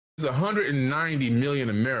There's 190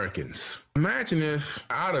 million Americans. Imagine if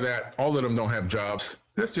out of that, all of them don't have jobs.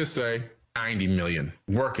 Let's just say 90 million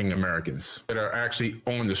working Americans that are actually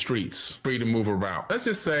on the streets, free to move around. Let's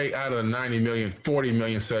just say out of the 90 million, 40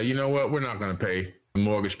 million say, you know what, we're not going to pay the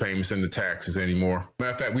mortgage payments and the taxes anymore.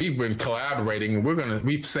 Matter of fact, we've been collaborating and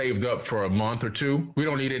we've saved up for a month or two. We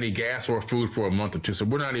don't need any gas or food for a month or two, so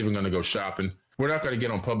we're not even going to go shopping. We're not going to get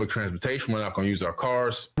on public transportation. We're not going to use our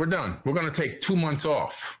cars. We're done. We're going to take 2 months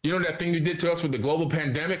off. You know that thing you did to us with the global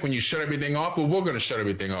pandemic when you shut everything off? Well, we're going to shut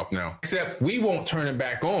everything off now. Except we won't turn it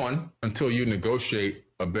back on until you negotiate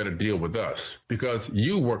a better deal with us. Because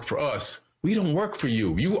you work for us. We don't work for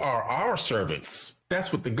you. You are our servants.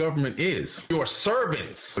 That's what the government is. You're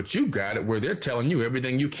servants. But you got it where they're telling you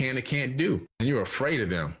everything you can and can't do. And you're afraid of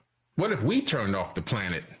them. What if we turned off the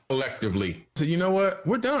planet collectively? So you know what?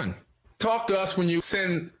 We're done. Talk to us when you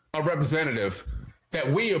send a representative that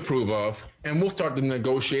we approve of, and we'll start the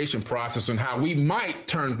negotiation process on how we might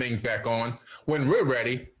turn things back on when we're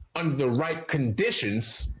ready under the right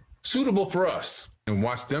conditions suitable for us. And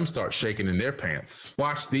watch them start shaking in their pants.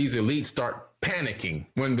 Watch these elites start panicking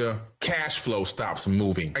when the cash flow stops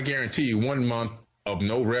moving. I guarantee you 1 month of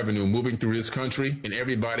no revenue moving through this country and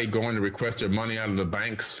everybody going to request their money out of the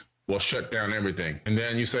banks will shut down everything. And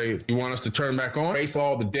then you say, you want us to turn back on? Raise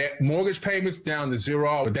all the debt, mortgage payments down to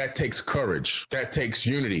zero. But that takes courage. That takes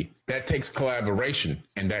unity. That takes collaboration.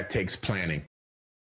 And that takes planning.